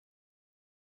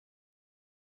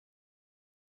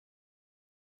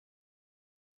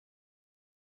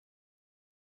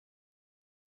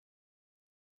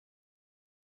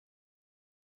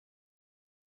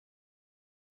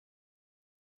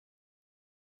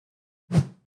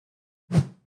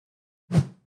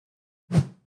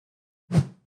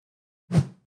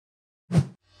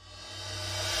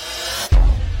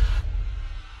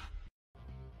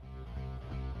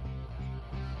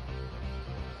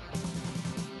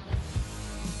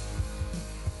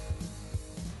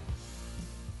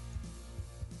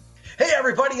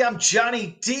everybody, I'm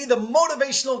Johnny D, the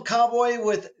motivational cowboy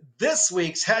with this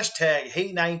week's hashtag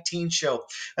Hey19 show.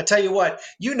 I tell you what,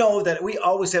 you know that we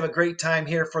always have a great time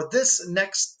here. For this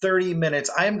next 30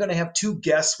 minutes, I am going to have two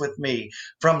guests with me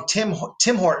from Tim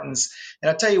Hortons.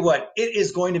 And I tell you what, it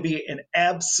is going to be an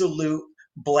absolute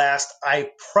blast.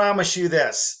 I promise you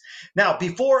this. Now,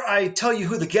 before I tell you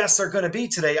who the guests are going to be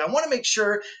today, I want to make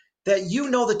sure that you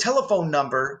know the telephone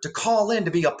number to call in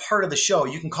to be a part of the show.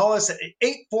 You can call us at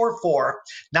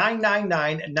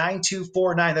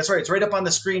 844-999-9249. That's right. It's right up on the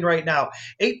screen right now.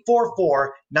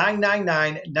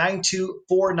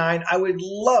 844-999-9249. I would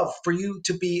love for you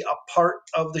to be a part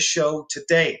of the show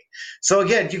today. So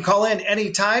again, you can call in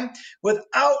anytime.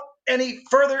 Without any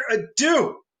further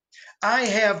ado, I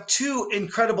have two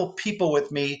incredible people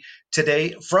with me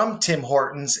today from Tim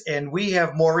Hortons, and we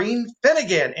have Maureen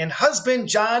Finnegan and husband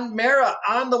John Mara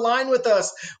on the line with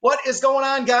us. What is going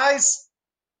on, guys?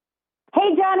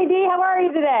 Hey, Johnny D, how are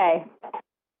you today?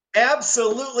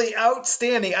 Absolutely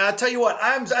outstanding. I'll tell you what,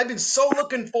 I've been so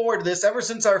looking forward to this ever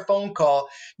since our phone call.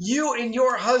 You and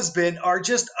your husband are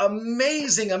just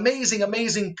amazing, amazing,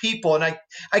 amazing people, and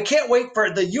I can't wait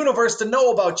for the universe to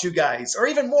know about you guys, or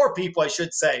even more people, I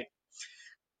should say.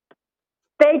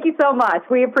 Thank you so much.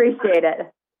 We appreciate it.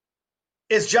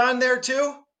 Is John there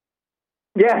too?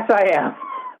 Yes, I am.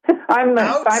 I'm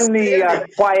the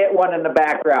quiet one in the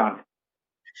background.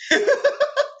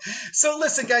 So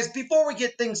listen, guys, before we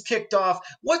get things kicked off,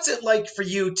 what's it like for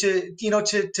you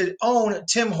to own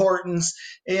Tim Hortons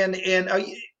and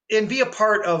be a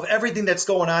part of everything that's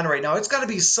going on right now? It's got to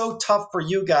be so tough for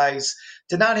you guys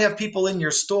to not have people in your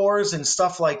stores and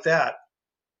stuff like that.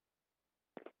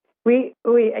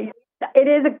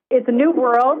 It's a new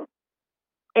world,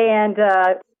 and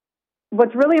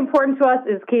what's really important to us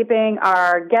is keeping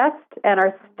our guests and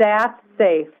our staff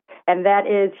safe, and that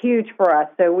is huge for us.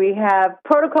 So we have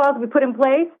protocols we put in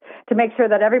place to make sure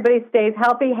that everybody stays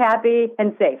healthy, happy,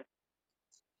 and safe.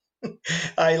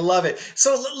 I love it.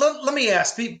 So let me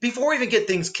ask, before we even get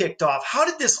things kicked off, how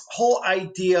did this whole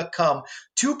idea come?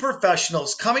 Two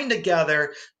professionals coming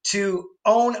together to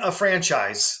own a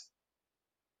franchise.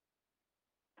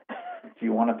 Do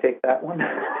you want to take that one?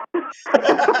 Well,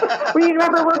 you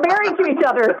remember, we're married to each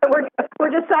other, so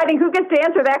we're deciding who gets to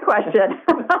answer that question.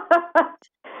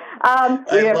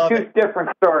 We have two different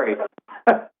stories.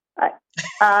 It's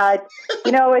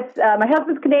my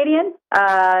husband's Canadian.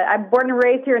 I'm born and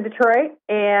raised here in Detroit,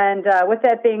 and with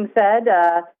that being said,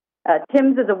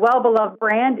 Tim's is a well-beloved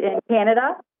brand in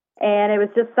Canada, and it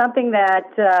was just something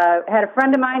that had a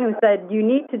friend of mine who said, "You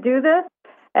need to do this."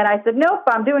 And I said, "Nope,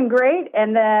 I'm doing great."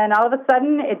 And then all of a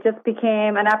sudden, it just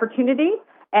became an opportunity.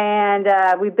 And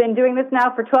we've been doing this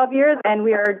now for 12 years, and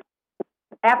we are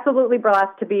absolutely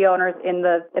blessed to be owners in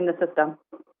the system.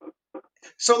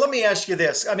 So let me ask you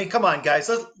this. I mean, come on, guys.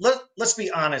 Let's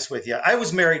be honest with you. I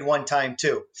was married one time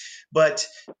too. But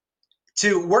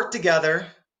to work together,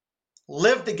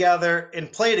 live together,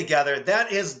 and play together,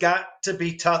 that has got to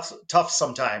be tough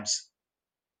sometimes.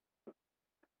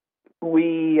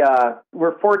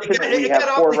 We're fortunate. It got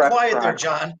awfully quiet there,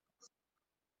 John.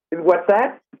 What's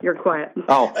that? You're quiet.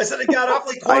 Oh, I said it got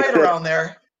awfully quiet around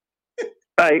there.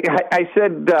 I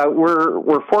said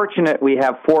we're fortunate. We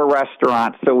have 4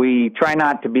 restaurants, so we try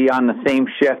not to be on the same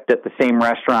shift at the same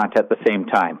restaurant at the same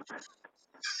time.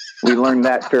 We learned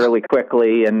that fairly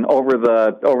quickly, and over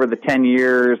the 10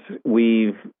 years,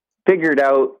 we've figured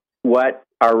out what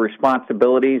our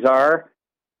responsibilities are.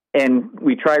 And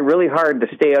we try really hard to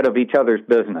stay out of each other's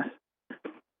business.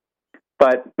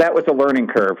 But that was a learning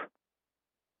curve.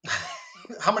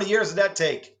 How many years did that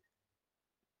take?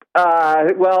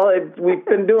 We've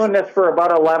been doing this for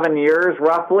about 11 years,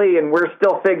 roughly, and we're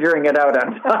still figuring it out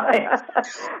on time.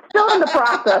 Still in the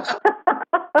process.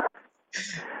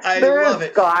 There is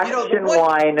scotch and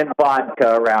wine and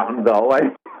vodka around, though.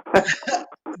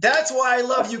 That's why I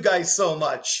love you guys so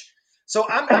much. So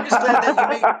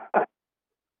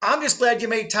I'm just glad you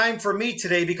made time for me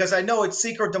today, because I know it's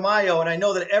Cinco de Mayo, and I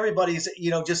know that everybody's,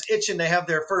 just itching to have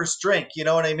their first drink. You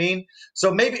know what I mean?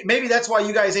 So maybe that's why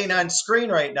you guys ain't on screen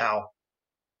right now.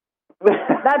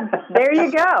 There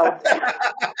you go.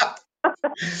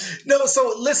 No,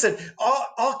 so listen,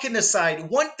 all kidding aside,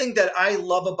 one thing that I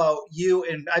love about you,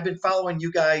 and I've been following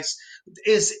you guys,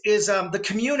 is the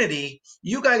community.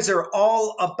 You guys are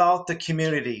all about the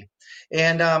community.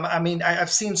 And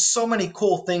I've seen so many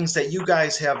cool things that you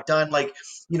guys have done, like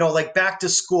back to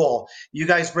school. You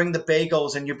guys bring the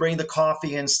bagels and you bring the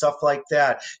coffee and stuff like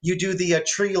that. You do the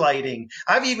tree lighting.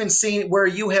 I've even seen where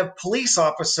you have police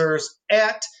officers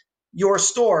at your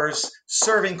stores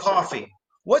serving coffee.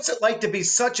 What's it like to be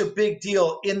such a big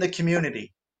deal in the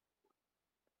community?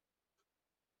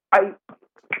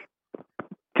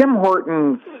 Tim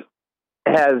Hortons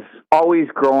has always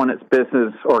grown its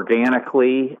business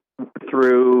organically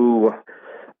through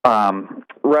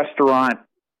restaurant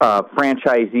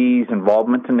franchisees'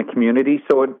 involvement in the community.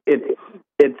 So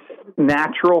it's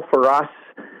natural for us,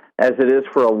 as it is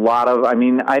for a lot of.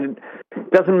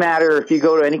 It doesn't matter if you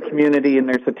go to any community and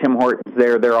there's a Tim Hortons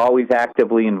there; they're always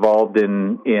actively involved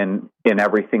in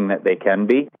everything that they can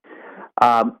be.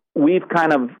 We've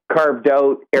kind of carved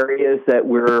out areas that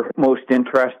we're most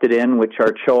interested in, which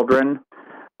are children.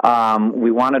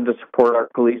 We wanted to support our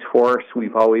police force.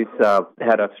 We've always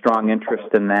had a strong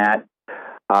interest in that.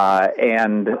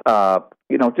 And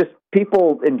just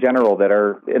people in general that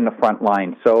are in the front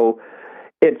line. So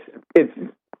it's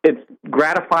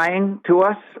gratifying to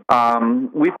us.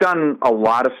 We've done a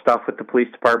lot of stuff with the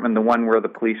police department. The one where the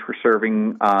police were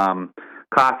serving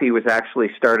coffee was actually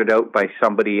started out by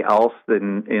somebody else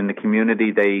in the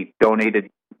community. They donated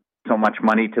so much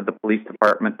money to the police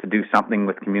department to do something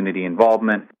with community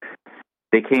involvement.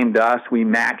 They came to us, we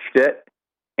matched it,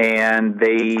 and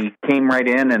they came right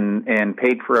in and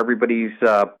paid for everybody's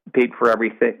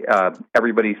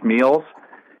meals,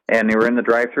 and they were in the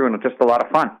drive-thru, and it was just a lot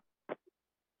of fun.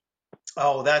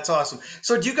 Oh, that's awesome.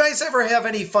 So do you guys ever have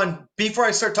any fun, before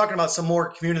I start talking about some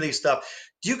more community stuff,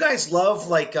 do you guys love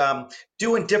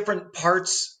doing different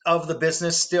parts of the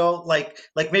business still? Like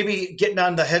maybe getting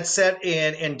on the headset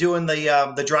and doing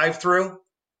the drive-through?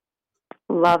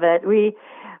 Love it.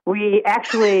 We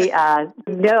actually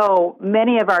know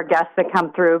many of our guests that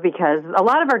come through because a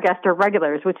lot of our guests are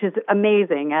regulars, which is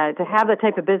amazing to have the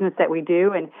type of business that we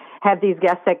do and have these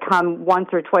guests that come once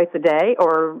or twice a day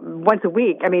or once a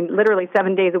week. Literally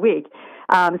 7 days a week.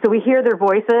 So we hear their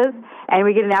voices and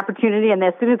we get an opportunity. And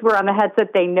as soon as we're on the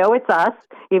headset, they know it's us,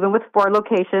 even with 4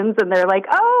 locations. And they're like,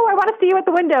 oh, I want to see you at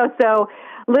the window. So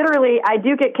literally, I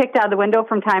do get kicked out of the window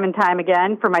from time and time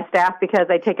again for my staff because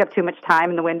I take up too much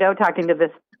time in the window talking to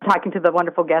the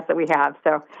wonderful guests that we have.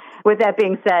 So with that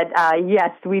being said,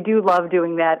 yes, we do love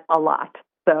doing that a lot.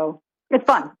 So it's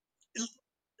fun.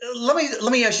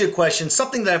 Let me ask you a question.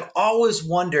 Something that I've always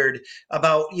wondered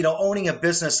about, owning a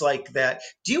business like that.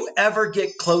 Do you ever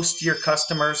get close to your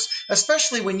customers,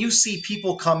 especially when you see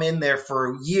people come in there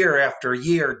for year after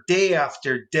year, day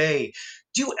after day?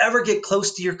 Do you ever get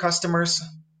close to your customers?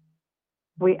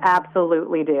 We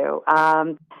absolutely do.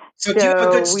 So do you have a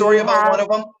good story about one of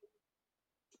them?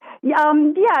 Yeah,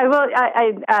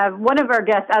 well, one of our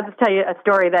guests, I'll just tell you a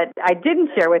story that I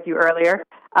didn't share with you earlier.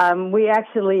 We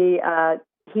actually,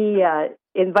 he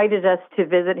invited us to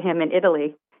visit him in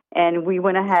Italy, and we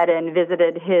went ahead and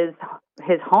visited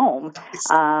his home,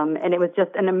 and it was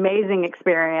just an amazing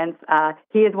experience.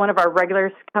 He is one of our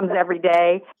regulars, comes every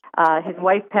day. His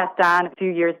wife passed on a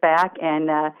few years back,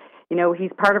 and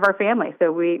he's part of our family,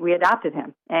 so we adopted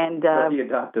him. And he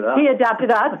adopted us. He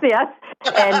adopted us, yes.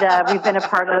 And we've been a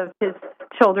part of his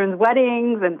children's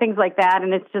weddings and things like that,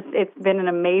 and it's been an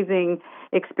amazing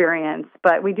experience.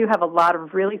 But we do have a lot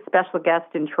of really special guests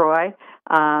in Troy,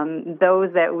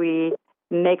 those that we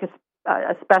make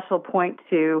a special point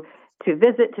to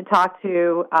visit, to talk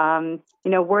to,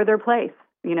 we're their place.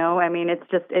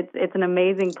 It's an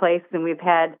amazing place, and we've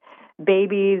had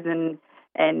babies and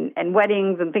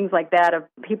weddings and things like that of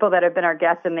people that have been our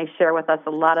guests, and they share with us a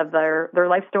lot of their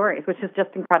life stories, which is just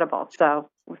incredible. So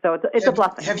it's a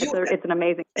blessing. It's an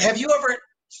amazing thing. Have you ever,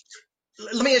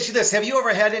 let me ask you this, have you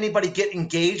ever had anybody get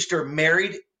engaged or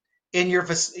married in your,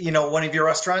 one of your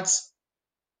restaurants?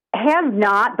 Have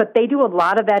not, but they do a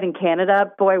lot of that in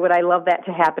Canada. Boy, would I love that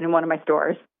to happen in one of my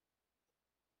stores.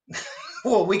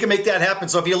 Well, we can make that happen.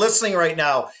 So if you're listening right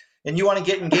now and you want to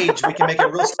get engaged, we can make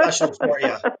it real special for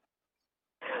you.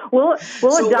 We'll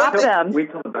adopt them.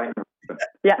 Wait till the dining room.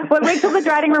 Yeah, wait till the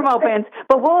dining room opens,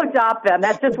 but we'll adopt them.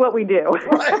 That's just what we do.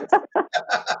 Right.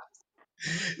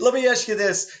 Let me ask you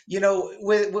this.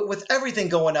 With everything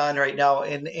going on right now,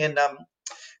 and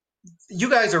you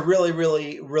guys are really,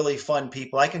 really, really fun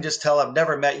people. I can just tell. I've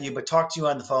never met you, but talk to you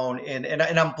on the phone, and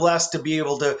I'm blessed to be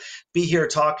able to be here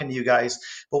talking to you guys.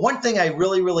 But one thing I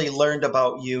really, really learned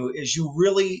about you is you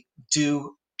really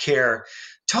do care.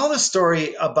 Tell the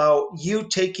story about you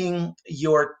taking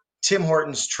your Tim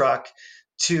Hortons truck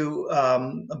to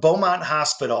Beaumont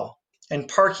Hospital and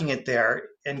parking it there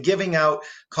and giving out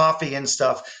coffee and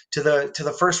stuff to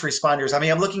the first responders.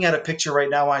 I'm looking at a picture right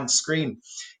now on screen,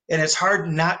 and it's hard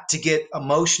not to get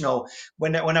emotional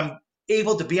when I'm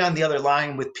able to be on the other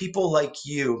line with people like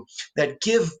you that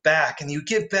give back, and you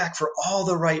give back for all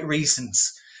the right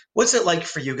reasons. What's it like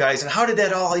for you guys, and how did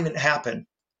that all even happen?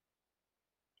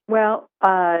 Well,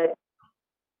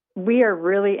 we are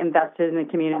really invested in the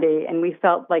community, and we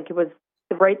felt like it was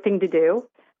the right thing to do.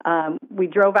 We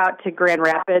drove out to Grand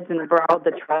Rapids and borrowed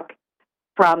the truck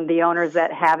from the owners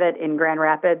that have it in Grand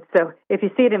Rapids. So if you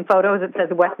see it in photos, it says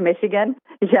West Michigan.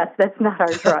 Yes, that's not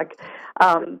our truck.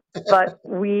 But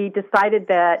we decided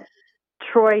that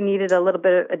Troy needed a little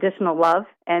bit of additional love,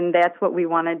 and that's what we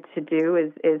wanted to do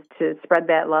is to spread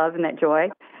that love and that joy.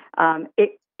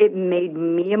 It made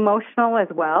me emotional as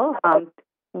well.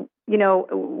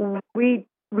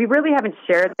 We really haven't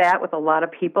shared that with a lot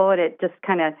of people, and it just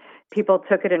kind of, people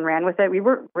took it and ran with it. We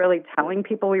weren't really telling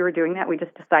people we were doing that. We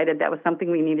just decided that was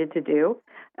something we needed to do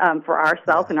for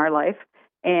ourselves and our life.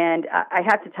 And I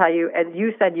have to tell you, as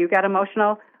you said, you got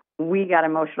emotional. We got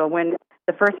emotional when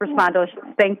the first responders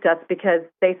thanked us because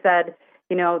they said,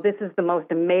 this is the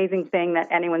most amazing thing that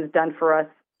anyone's done for us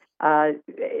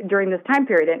during this time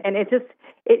period. And it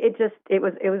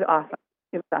was awesome.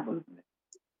 It was awesome.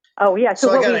 Oh yeah. So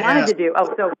what we wanted to do.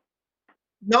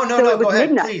 No, go ahead,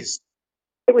 midnight. Please.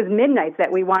 It was midnight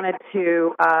that we wanted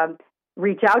to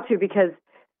reach out to because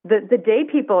the day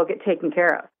people get taken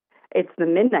care of. It's the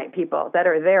midnight people that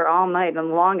are there all night and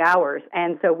long hours.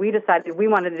 And so we decided we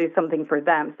wanted to do something for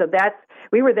them. So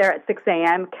we were there at 6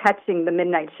 a.m. catching the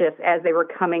midnight shifts as they were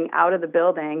coming out of the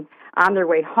building on their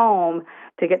way home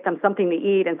to get them something to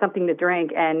eat and something to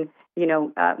drink and,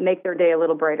 make their day a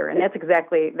little brighter. And that's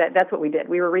exactly, that's what we did.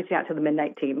 We were reaching out to the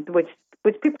midnight team, which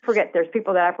people forget. There's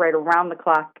people that operate around the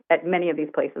clock at many of these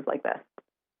places like this.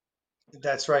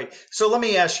 That's right. So let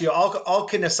me ask you, all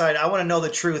kidding aside, I want to know the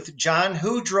truth. John,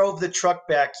 who drove the truck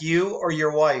back, you or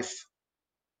your wife?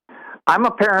 I'm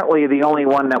apparently the only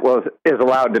one that is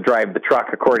allowed to drive the truck,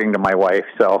 according to my wife.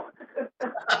 So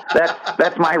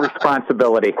that's my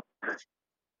responsibility.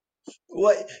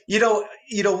 Well,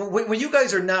 when you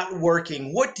guys are not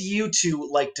working, what do you two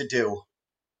like to do?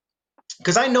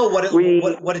 Because I know what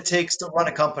it takes to run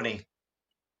a company.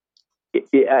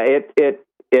 Yeah,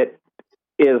 it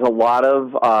is a lot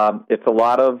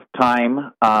of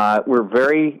time. We're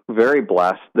very, very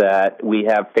blessed that we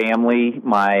have family.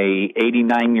 My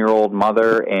 89-year-old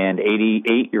mother and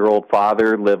 88-year-old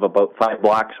father live about 5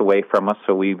 blocks away from us,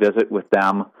 so we visit with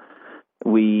them.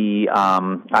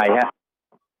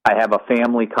 I have a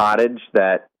family cottage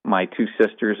that my 2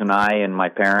 sisters and I and my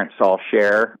parents all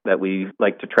share that we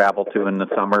like to travel to in the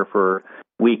summer for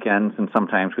weekends, and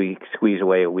sometimes we squeeze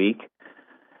away a week.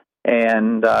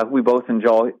 And we both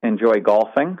enjoy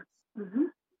golfing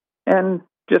and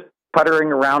just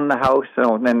puttering around the house.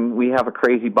 And then we have a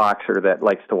crazy boxer that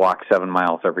likes to walk 7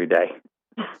 miles every day.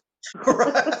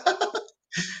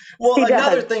 Well,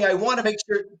 another thing I want to make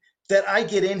sure that I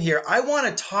get in here, I want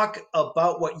to talk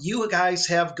about what you guys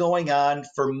have going on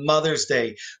for Mother's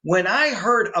Day. When I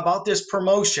heard about this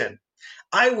promotion,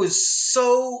 I was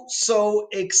so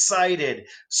excited.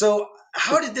 So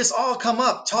how did this all come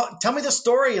up? Tell me the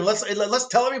story, and let's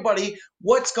tell everybody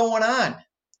what's going on.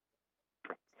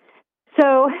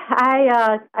 So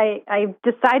I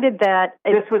decided that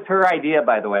this was her idea,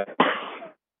 by the way.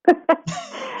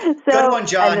 Good one,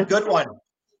 John. Good one.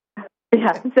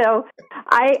 Yeah. So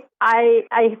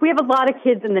we have a lot of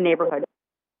kids in the neighborhood,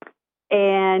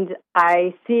 and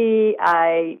I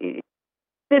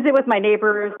visit with my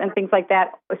neighbors and things like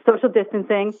that, social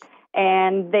distancing,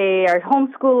 and they are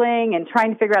homeschooling and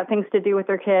trying to figure out things to do with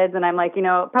their kids. And I'm like,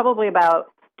 probably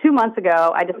about 2 months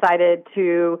ago, I decided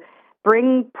to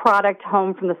bring product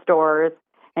home from the stores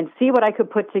and see what I could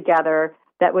put together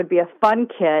that would be a fun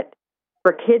kit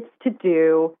for kids to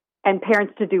do and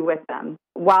parents to do with them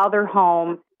while they're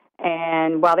home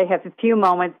and while they have a few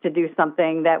moments to do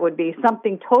something that would be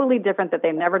something totally different that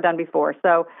they've never done before.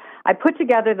 So I put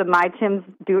together the My Tim's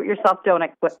Do-It-Yourself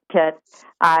Donut Kit.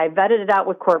 I vetted it out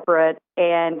with corporate,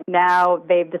 and now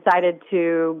they've decided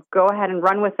to go ahead and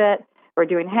run with it. We're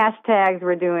doing hashtags.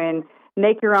 We're doing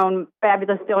make your own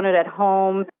fabulous donut at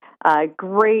home,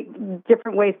 great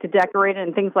different ways to decorate it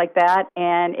and things like that.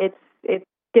 And it's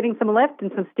getting some lift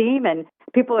and some steam, and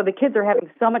the kids are having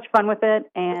so much fun with it,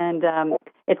 and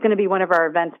it's going to be one of our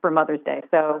events for Mother's Day.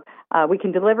 So we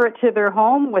can deliver it to their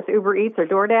home with Uber Eats or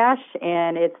DoorDash,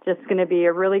 and it's just going to be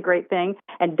a really great thing.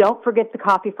 And don't forget the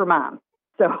coffee for Mom.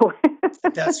 So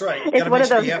that's right. It's one of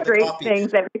those great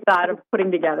things that we thought of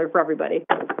putting together for everybody.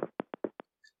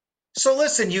 So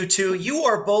listen, you two, you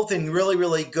are both in really,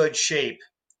 really good shape.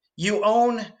 You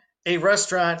own a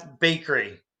restaurant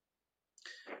bakery.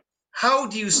 How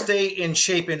do you stay in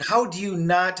shape, and how do you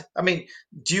not? I mean,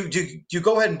 do you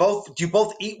go ahead and do you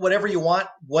both eat whatever you want,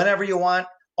 whenever you want,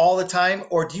 all the time,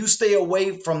 or do you stay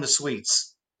away from the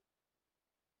sweets?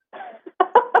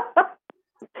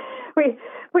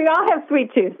 We all have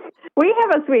sweet tooth. We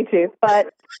have a sweet tooth,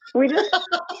 but we just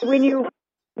when you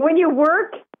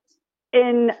work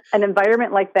in an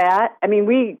environment like that, I mean,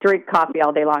 we drink coffee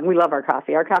all day long. We love our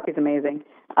coffee. Our coffee's amazing.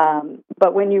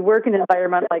 But when you work in an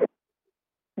environment like,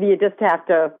 you just have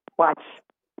to watch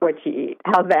what you eat.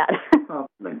 How's that? Well,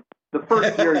 the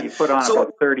first year you put on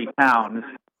about 30 pounds,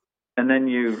 and then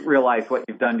you realize what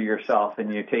you've done to yourself,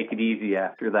 and you take it easy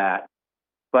after that.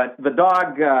 But the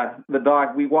dog,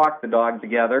 we walk the dog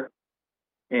together,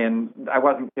 and I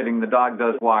wasn't kidding. The dog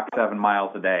does walk 7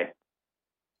 miles a day.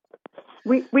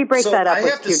 We break that up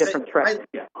with two different trips.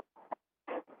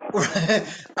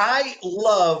 I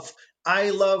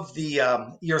love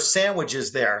the your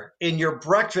sandwiches there, and your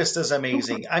breakfast is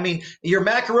amazing. I mean, your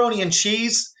macaroni and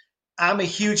cheese, I'm a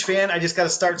huge fan. I just got to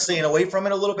start staying away from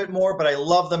it a little bit more, but I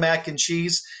love the mac and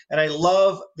cheese, and I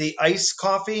love the iced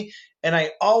coffee, and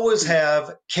I always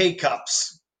have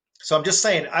K-cups. So I'm just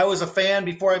saying, I was a fan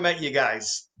before I met you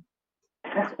guys.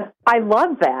 I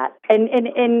love that, and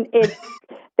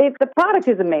the product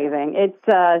is amazing.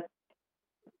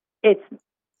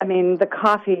 I mean, the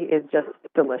coffee is just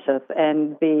delicious,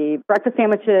 and the breakfast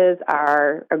sandwiches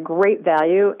are a great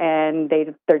value, and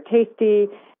they're tasty,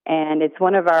 and it's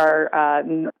one of our.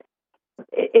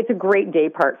 It's a great day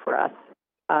part for us.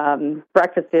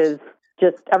 Breakfast is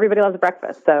just, everybody loves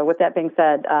breakfast. So with that being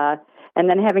said, and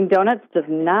then having donuts does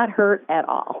not hurt at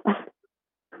all.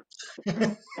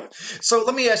 So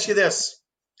let me ask you this.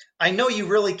 I know you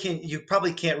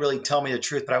probably can't really tell me the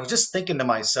truth, but I was just thinking to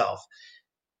myself,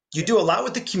 you do a lot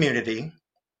with the community.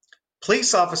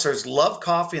 Police officers love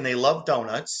coffee and they love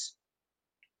donuts.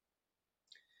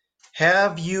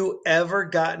 Have you ever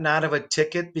gotten out of a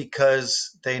ticket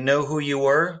because they know who you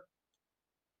were?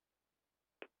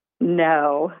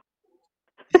 No.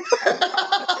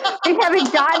 We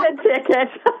haven't gotten a ticket.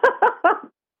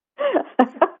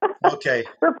 Okay.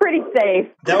 We're pretty safe.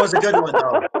 That was a good one,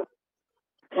 though.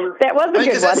 That was a good one.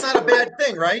 Because that's not a bad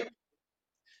thing, right?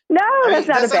 No, that's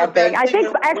not a bad thing. I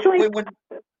think actually,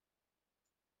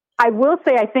 I will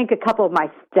say I think a couple of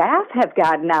my staff have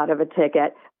gotten out of a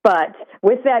ticket. But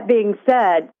with that being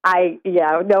said,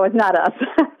 no, it's not us.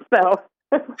 So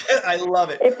I love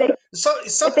it.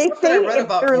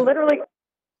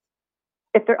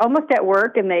 If they're almost at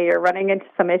work and they are running into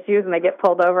some issues and they get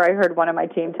pulled over, I heard one of my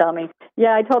team tell me,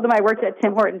 "Yeah, I told them I worked at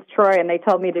Tim Hortons Troy and they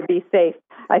told me to be safe."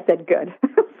 I said, "Good."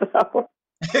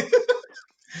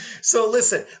 So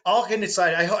listen, all kidding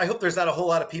aside, I hope there's not a whole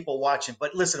lot of people watching.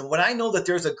 But listen, when I know that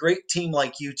there's a great team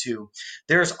like you two,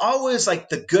 there's always like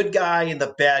the good guy and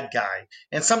the bad guy,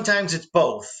 and sometimes it's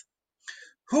both.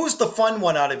 Who's the fun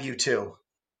one out of you two?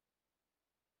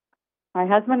 My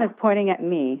husband is pointing at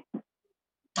me.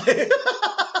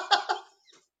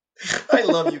 I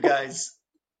love you guys.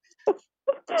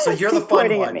 So you're the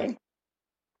fun one. At me.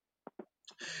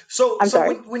 So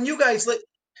when you guys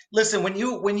listen, when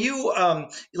you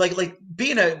like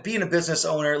being a business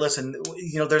owner, listen,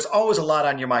 there's always a lot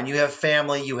on your mind. You have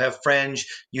family, you have friends,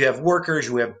 you have workers,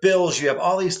 you have bills, you have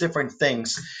all these different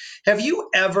things. Have you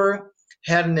ever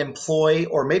had an employee,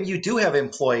 or maybe you do have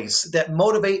employees that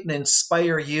motivate and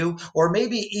inspire you, or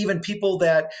maybe even people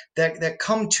that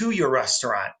come to your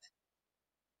restaurant?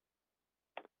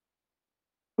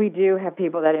 We do have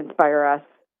people that inspire us.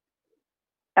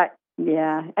 We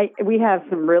have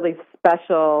some really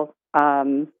special,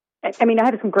 I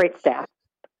have some great staff,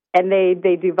 and they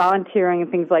do volunteering and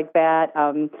things like that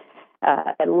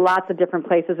at lots of different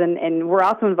places, and we're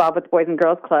also involved with the Boys and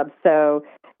Girls Club, so,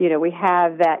 we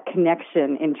have that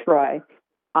connection in Troy.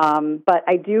 But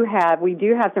we do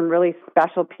have some really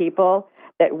special people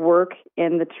that work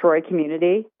in the Troy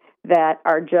community that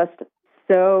are just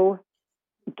so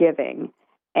giving.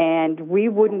 And we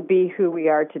wouldn't be who we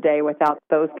are today without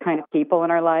those kind of people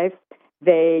in our lives.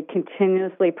 They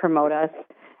continuously promote us.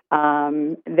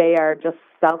 They are just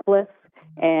selfless,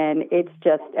 and it's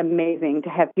just amazing to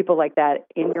have people like that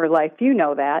in your life. You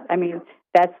know that. I mean,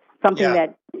 that's something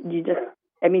that you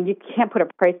can't put a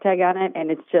price tag on it,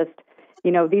 and it's just,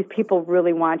 these people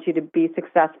really want you to be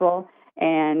successful,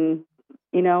 and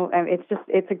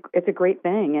it's a great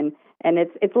thing, and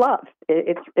it's love.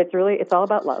 It's all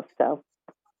about love. So.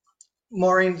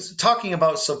 Maureen, talking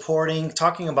about supporting,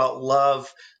 talking about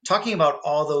love, talking about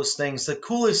all those things, the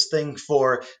coolest thing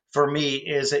for me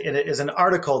is an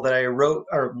article that I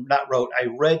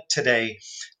read today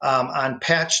on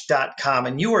Patch.com,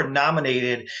 and you were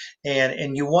nominated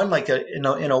and you won like an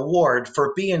award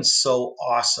for being so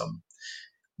awesome.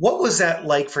 What was that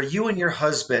like for you and your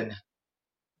husband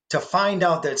to find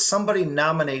out that somebody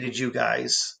nominated you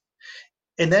guys?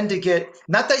 And then to get,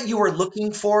 not that you were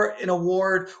looking for an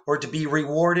award or to be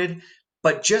rewarded,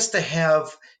 but just to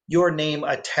have your name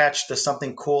attached to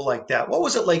something cool like that. What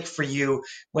was it like for you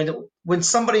when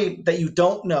somebody that you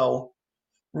don't know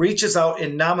reaches out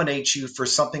and nominates you for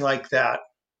something like that?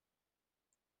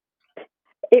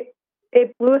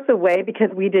 It blew us away because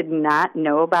we did not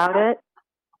know about it.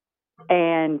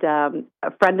 And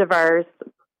a friend of ours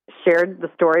shared the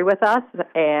story with us,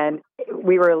 and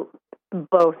we were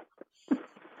both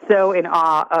so in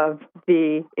awe of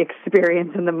the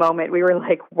experience in the moment. We were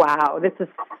like, wow, this is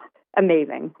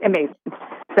amazing.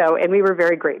 So, and we were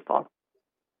very grateful.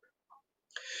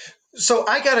 So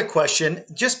I got a question.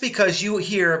 Just because you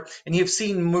hear and you've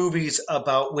seen movies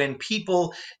about when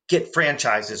people get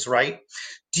franchises, right?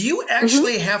 Do you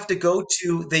actually have to go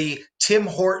to the Tim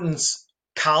Hortons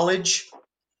college?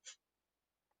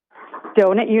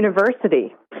 Donut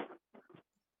University.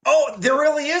 Oh, there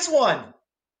really is one.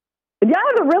 Yeah,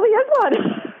 there really is one.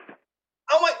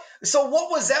 Oh my! So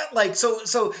what was that like?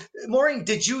 So Maureen,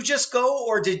 did you just go,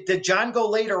 or did John go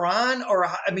later on, or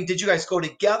I mean, did you guys go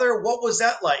together? What was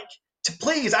that like?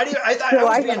 Please, I thought I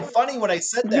was being funny when I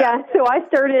said that. Yeah, so I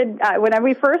started when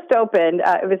we first opened.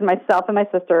 It was myself and my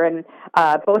sister, and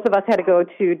both of us had to go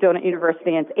to Donut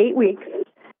University. And it's 8 weeks,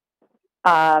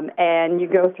 and you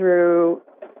go through,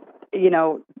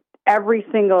 every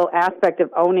single aspect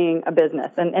of owning a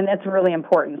business, and that's really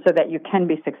important so that you can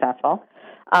be successful.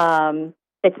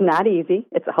 It's not easy.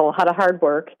 It's a whole lot of hard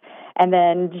work. And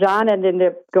then John ended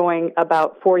up going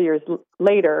about 4 years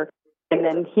later, and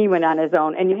then he went on his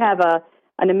own. And you have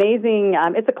an amazing,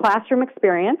 it's a classroom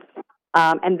experience,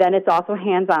 and then it's also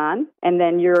hands-on. And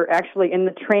then you're actually in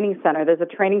the training center. There's a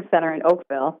training center in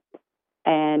Oakville.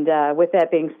 And with that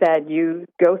being said, you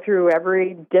go through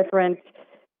every different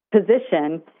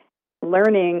position,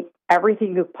 learning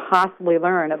everything you possibly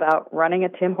learn about running a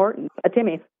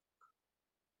Timmy's.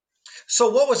 So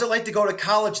what was it like to go to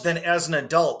college then as an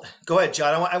adult? Go ahead,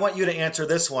 John. I want you to answer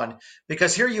this one,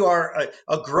 because here you are,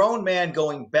 a grown man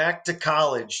going back to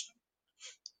college.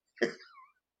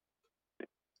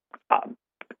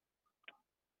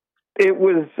 It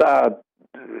was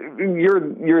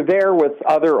you're there with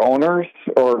other owners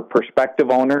or prospective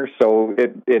owners, so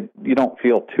you don't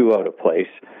feel too out of place.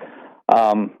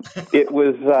 It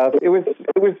was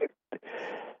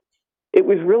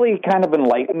really kind of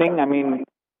enlightening. I mean,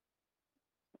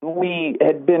 we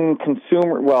had been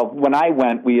when I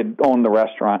went, we had owned the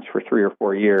restaurants for 3 or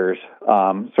 4 years,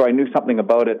 so I knew something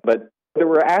about it, but there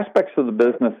were aspects of the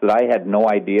business that I had no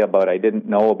idea about. I didn't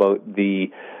know about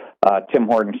the Tim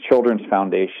Hortons Children's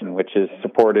Foundation, which is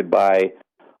supported by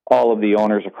all of the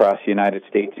owners across the United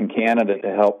States and Canada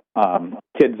to help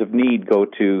kids of need go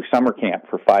to summer camp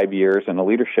for 5 years in a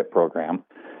leadership program.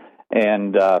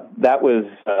 And that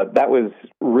was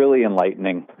really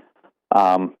enlightening.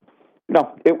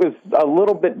 It was a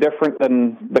little bit different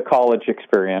than the college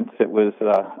experience. It was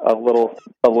a little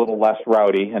less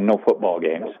rowdy and no football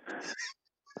games.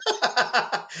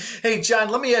 Hey, John,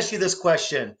 let me ask you this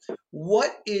question.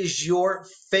 What is your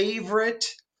favorite,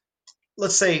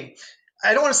 let's say,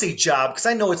 I don't want to say job, because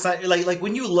I know it's not like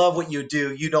when you love what you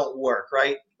do, you don't work,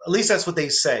 right? At least that's what they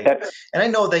say. And I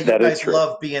know that you guys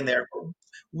love being there.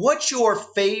 What's your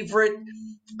favorite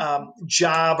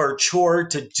job or chore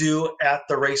to do at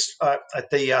the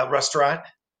restaurant?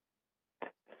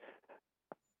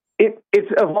 It's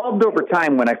evolved over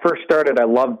time. When I first started, I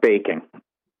loved baking.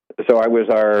 So I was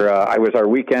our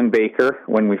weekend baker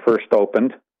when we first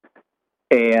opened,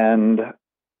 and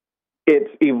it's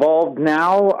evolved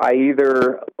now. I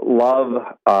either love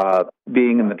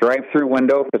being in the drive-through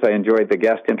window because I enjoy the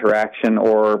guest interaction,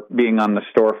 or being on the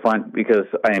storefront because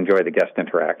I enjoy the guest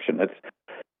interaction.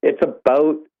 It's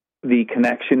about the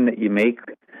connection that you make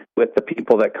with the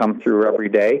people that come through every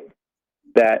day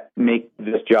that make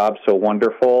this job so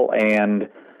wonderful, and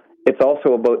it's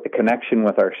also about the connection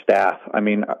with our staff. I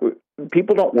mean,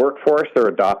 people don't work for us; they're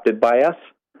adopted by us.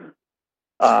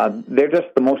 They're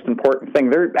just the most important thing.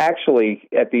 They're actually,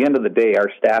 at the end of the day, our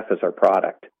staff is our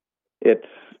product. It's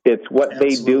what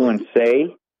Absolutely. They do and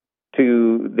say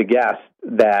to the guest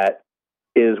that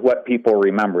is what people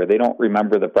remember. They don't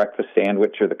remember the breakfast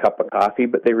sandwich or the cup of coffee,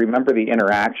 but they remember the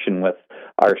interaction with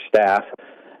our staff.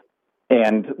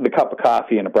 And the cup of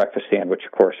coffee and a breakfast sandwich,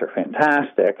 of course, are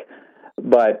fantastic.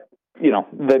 But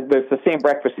there's the same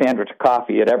breakfast sandwich and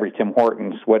coffee at every Tim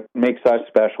Hortons. What makes us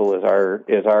special is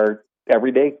our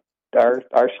everyday,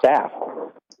 our staff.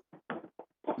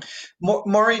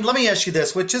 Maureen, let me ask you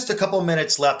this. With just a couple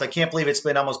minutes left, I can't believe it's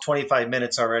been almost 25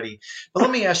 minutes already. But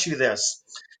let me ask you this.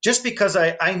 Just because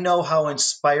I know how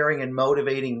inspiring and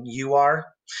motivating you are,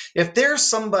 if there's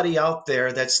somebody out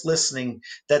there that's listening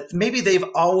that maybe they've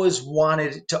always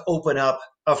wanted to open up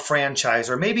a franchise,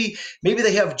 or maybe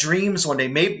they have dreams one day.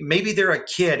 Maybe they're a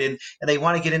kid and they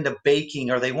want to get into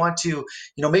baking, or they want to,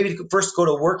 maybe first go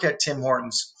to work at Tim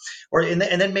Hortons, or and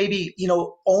then maybe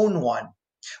own one.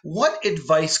 What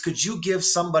advice could you give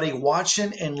somebody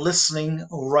watching and listening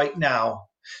right now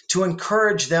to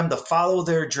encourage them to follow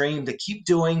their dream, to keep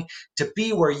doing, to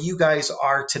be where you guys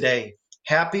are today?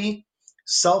 Happy,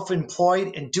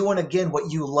 self-employed, and doing again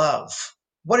what you love.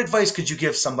 What advice could you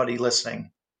give somebody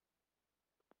listening?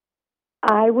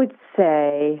 I would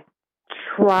say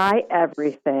try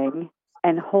everything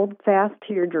and hold fast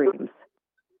to your dreams,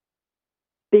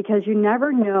 because you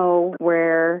never know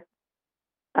where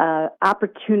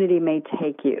opportunity may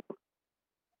take you.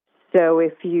 So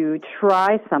if you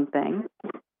try something,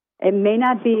 it may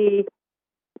not be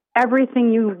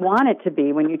everything you want it to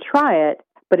be when you try it,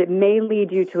 but it may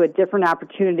lead you to a different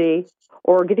opportunity,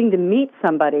 or getting to meet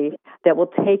somebody that will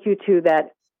take you to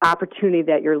that opportunity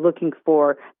that you're looking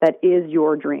for, that is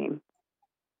your dream.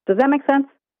 Does that make sense?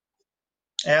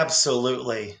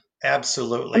 Absolutely.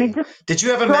 Absolutely. I mean, just did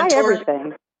you have a try mentor?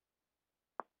 everything.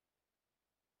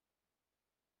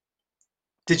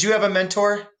 Did you have a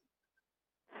mentor?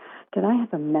 Did I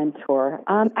have a mentor?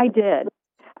 I did.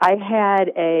 I had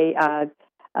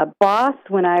a boss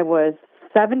when I was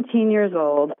 17 years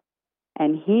old,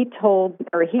 and he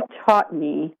taught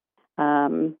me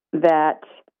that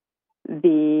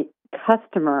the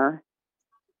customer,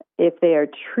 if they are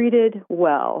treated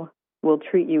well, will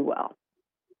treat you well.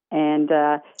 And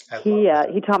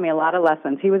he taught me a lot of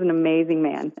lessons. He was an amazing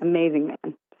man.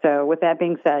 So with that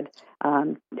being said,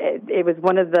 it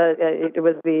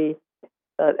was the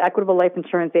Equitable Life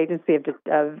Insurance Agency of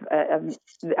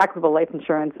the Equitable Life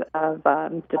Insurance of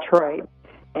Detroit,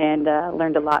 and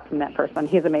learned a lot from that person.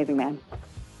 He's an amazing man.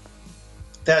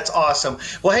 That's awesome.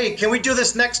 Well, hey, can we do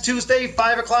this next Tuesday,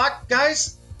 5 o'clock,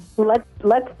 guys?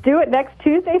 Let's do it next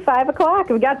Tuesday, 5 o'clock.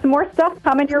 We've got some more stuff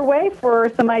coming your way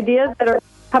for some ideas that are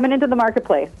coming into the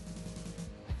marketplace.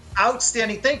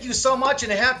 Outstanding. Thank you so much,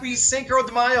 and happy Cinco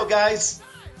de Mayo, guys.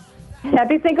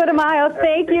 Happy Cinco de Mayo.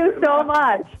 Thank you so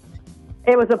much.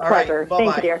 It was a pleasure. All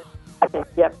right, thank you, dear. Okay,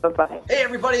 yep, bye-bye. Hey,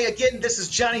 everybody. Again, this is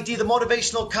Johnny D, the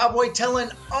Motivational Cowboy, telling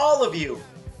all of you,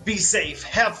 be safe,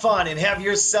 have fun, and have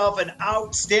yourself an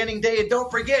outstanding day. And don't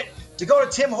forget to go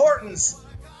to Tim Hortons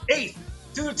 8th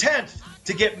through 10th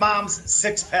to get Mom's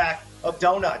 6-pack of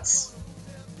donuts.